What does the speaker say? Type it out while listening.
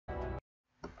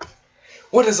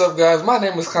What is up, guys? My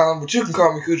name is Colin, but you can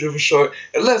call me Cojo for short.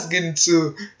 And let's get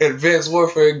into Advanced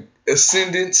Warfare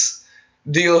Ascendance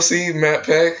DLC map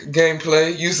pack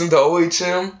gameplay using the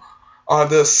OHM on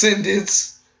the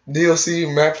Ascendance DLC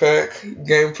map pack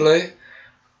gameplay.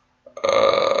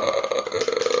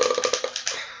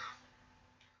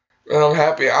 And I'm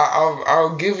happy.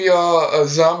 I'll give y'all a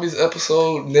zombies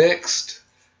episode next,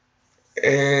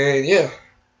 and yeah.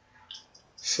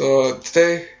 So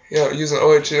today, yeah, using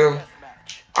OHM.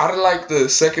 I didn't like the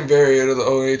second variant of the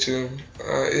OHM.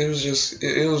 It was just,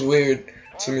 it was weird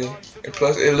to me, and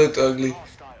plus it looked ugly.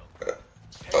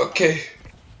 Okay,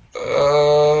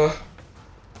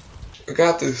 we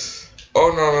got this.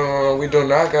 Oh no, we do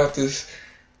not got this.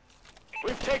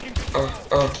 We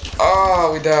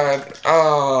died.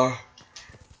 Y'all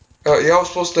was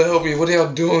supposed to help me. What are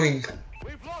y'all doing?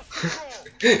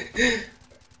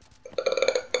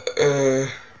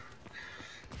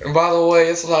 And by the way,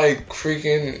 it's like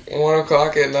freaking 1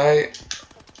 o'clock at night.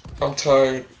 I'm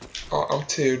tired. I'm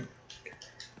tired.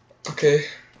 Okay,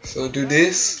 so do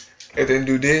this, and then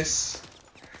do this.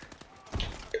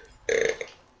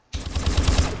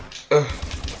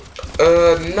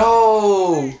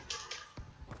 No!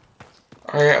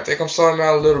 Alright, I think I'm starting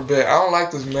out a little bit. I don't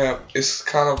like this map. It's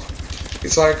kind of,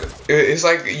 it's like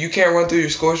you can't run through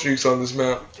your score streaks on this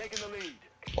map.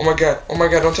 Oh my god,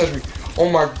 don't touch me. Oh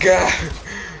my god.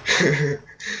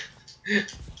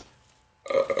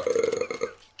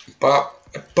 Bop.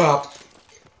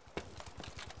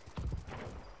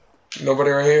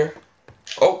 Nobody right here.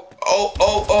 Oh.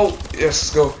 Yes,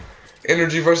 let's go.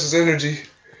 Energy versus energy.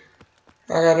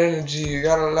 I got energy.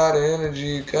 Got a lot of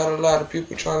energy. Got a lot of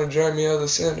people trying to drain me out of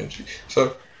this energy.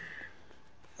 So,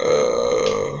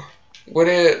 what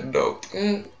is dope?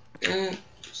 There's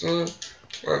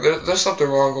something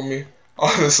wrong with me,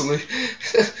 honestly.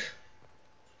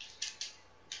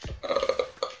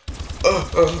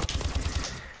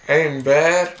 Ain't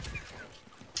bad.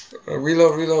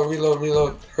 Reload.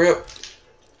 Hurry up.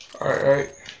 Alright.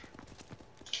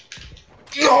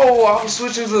 No, I'm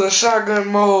switching to the shotgun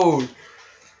mode.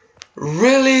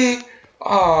 Really?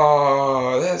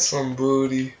 Aw, that's some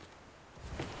booty.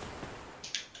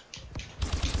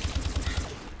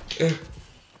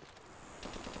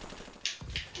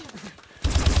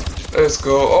 Let's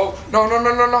go. Oh, no.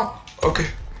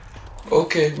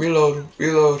 Okay, reload.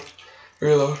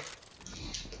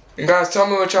 And guys, tell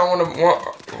me what y'all want.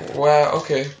 Wow,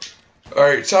 okay.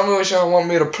 Alright, tell me what y'all want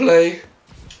me to play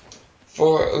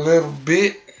for a little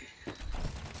bit.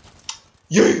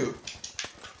 Yeah.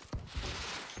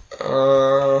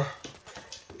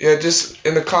 Yeah, just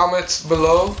in the comments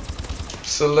below,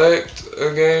 select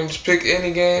a game, just pick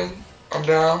any game. I'm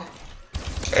down.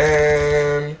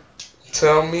 And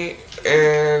tell me,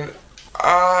 and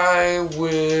I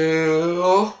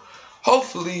will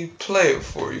hopefully play it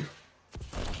for you.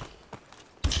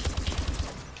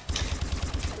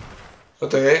 What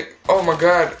the heck? Oh my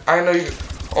god, I know you.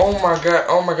 Oh my god,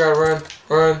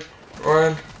 run.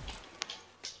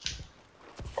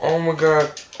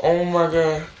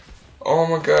 Oh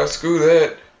my god, screw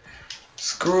that.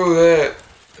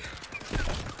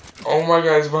 Oh my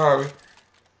god, he's behind me.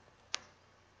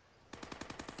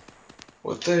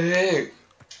 What the heck?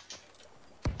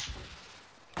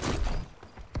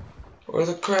 Where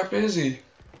the crap is he?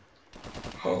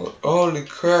 Holy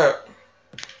crap.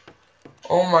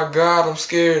 Oh my god, I'm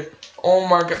scared. Oh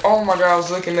my god, I was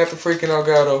looking at the freaking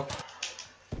Elgato.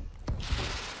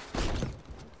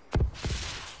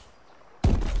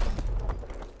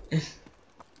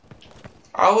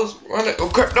 I was running. Oh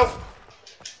crap, no!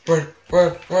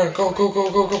 Run, go.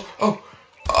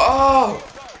 Oh!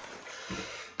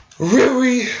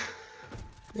 Really?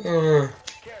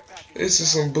 This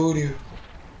is some booty.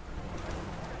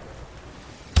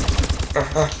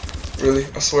 Really?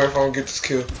 I swear if I don't get this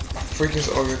kill, I freaking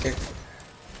saw everything.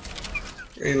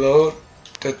 Reload.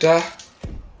 Da.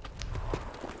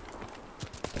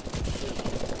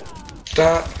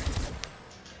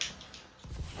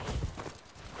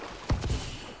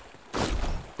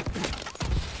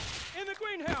 In the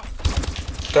greenhouse.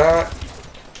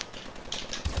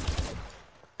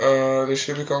 They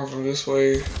should be coming from this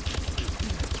way.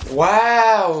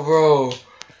 Wow, bro.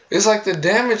 It's like the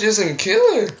damage isn't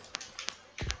killing.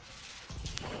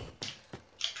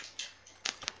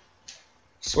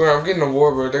 Swear, I'm getting a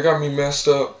warbird. They got me messed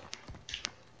up.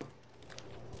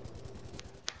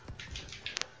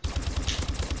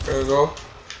 There we go.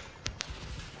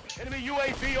 Enemy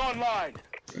UAV online.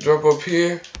 Drop up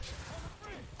here.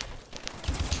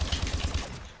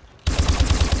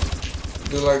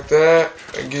 Do like that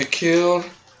and get killed.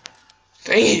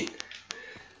 Dang it.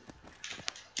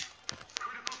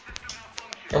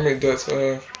 How many deaths I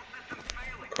have?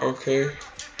 Okay.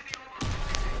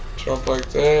 Jump like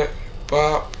that.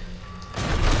 Bop.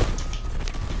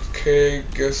 Okay,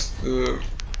 guess the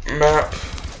map.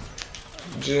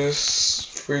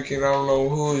 Just freaking, I don't know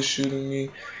who is shooting me,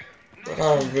 but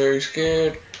I'm very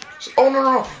scared. Oh no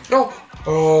no no!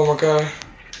 Oh my god.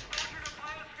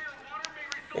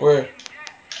 Where?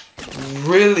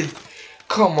 Really?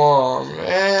 Come on,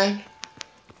 man.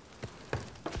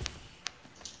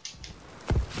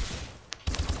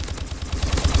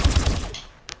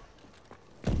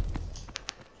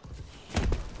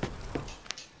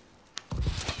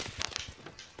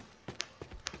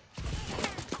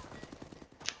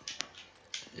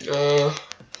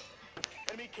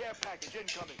 Enemy care package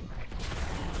incoming.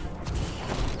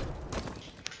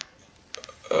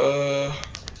 Uh,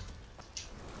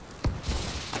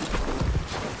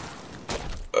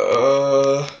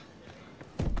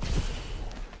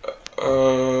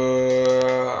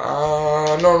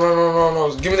 no, no, no, no,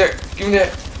 no. Give me that. Give me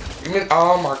that. Give me.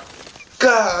 Oh my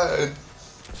god.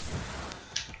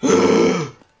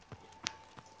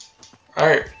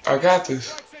 Alright, I got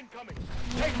this.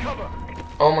 Take cover.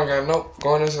 Oh my god, nope.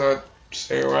 Going inside.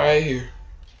 Stay right here.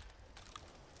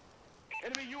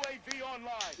 Enemy UAV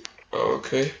online.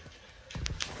 Okay.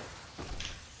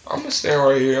 I'm gonna stay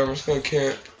right here. I'm just gonna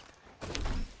camp.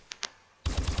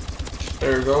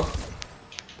 There we go.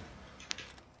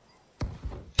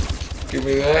 Give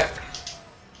me that.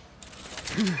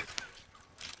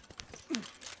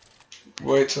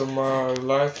 Wait till my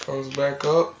life comes back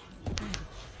up.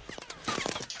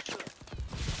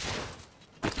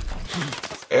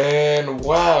 And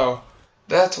wow,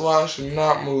 that's why I should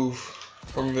not move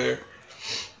from there.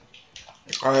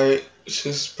 Alright,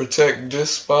 just protect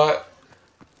this spot.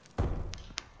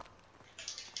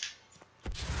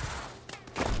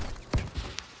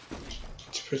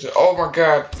 Oh my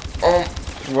god.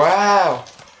 Wow.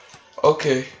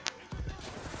 Okay.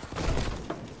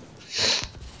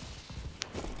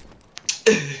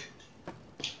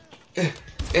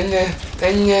 In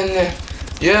there.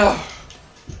 Yeah.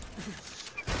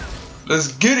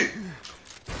 Let's get it.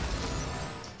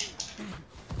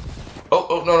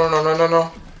 Oh,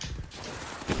 no.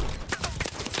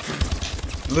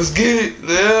 Let's get it.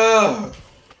 Yeah.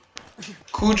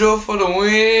 Cojo for the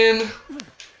win.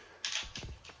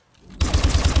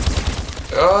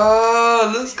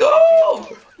 Let's go.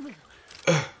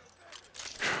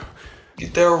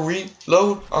 Get that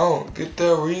reload on. Get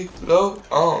that reload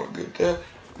on. Get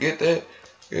that.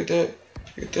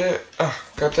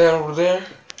 Got that over there.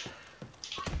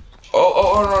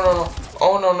 Oh, no.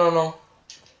 Oh, no.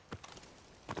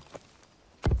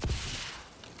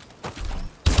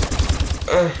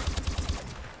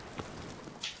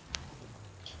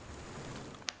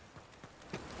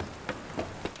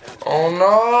 Oh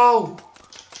no!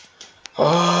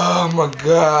 Oh my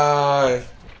god!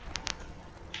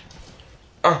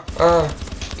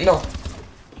 No.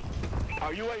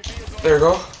 Our UAV is on. There you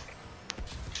go.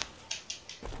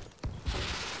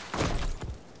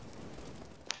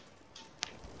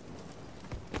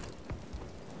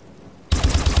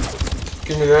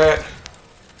 Give me that.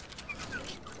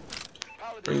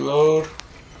 Reload.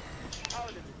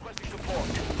 Paladin requesting support.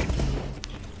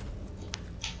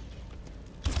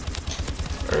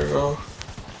 There you go.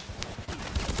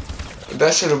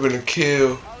 That should have been a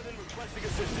kill. Paladin requesting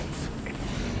assistance.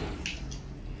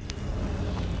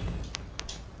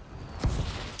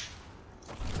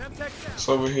 It's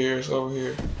over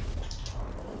here.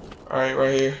 Alright,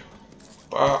 right here.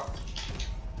 Bop.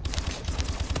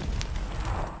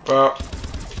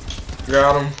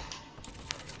 Got him.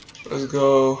 Let's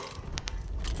go.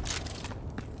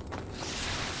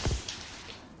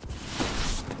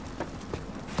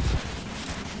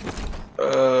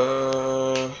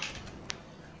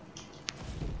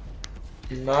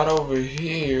 Not over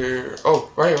here.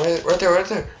 Oh, right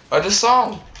there. I just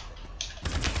saw him.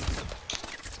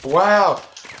 Wow,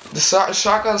 the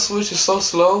shotgun switch is so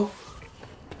slow.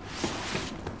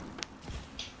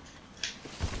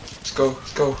 Let's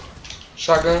go.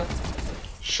 Shotgun.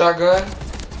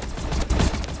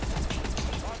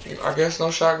 I guess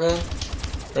no shotgun.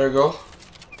 There we go.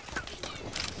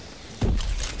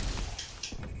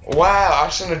 Wow, I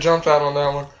shouldn't have jumped out on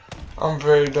that one. I'm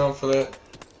very dumb for that.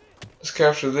 Let's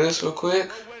capture this real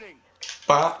quick.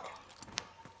 Bop.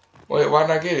 Wait, why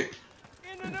didn't I get it?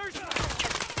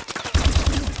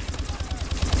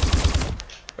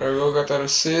 There we go, got that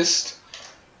assist.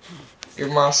 Get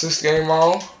my assist game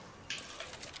on.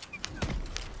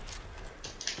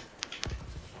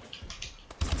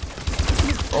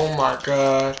 Oh my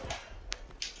god.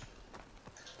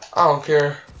 I don't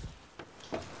care.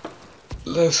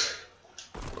 Let's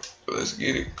let's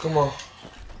get it. Come on.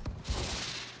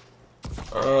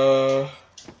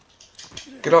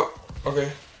 Get up.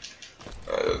 Okay.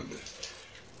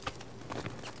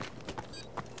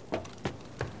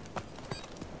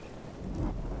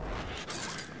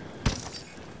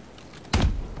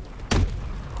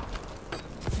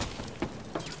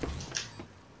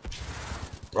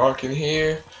 Rock in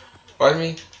here.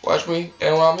 Watch me,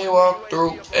 and while me walk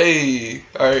through. Hey,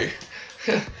 alright.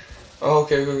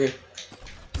 Okay, okay.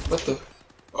 What the?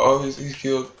 Oh, he's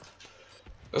killed.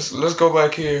 Let's go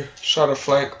back here. Try to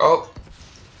flank. Oh,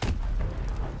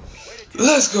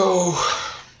 let's go.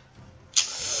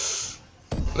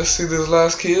 Let's see this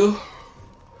last kill.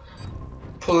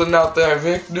 Pulling out that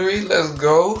victory. Let's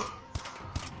go.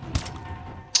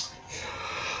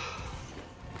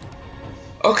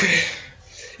 Okay.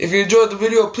 If you enjoyed the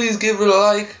video, please give it a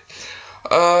like.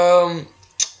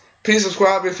 Please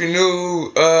subscribe if you're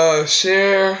new.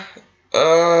 Share.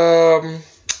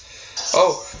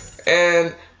 Oh,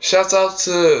 and shouts out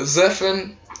to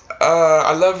Zephin.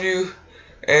 I love you.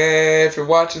 And if you're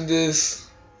watching this,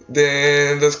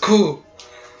 then that's cool.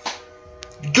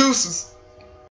 Deuces.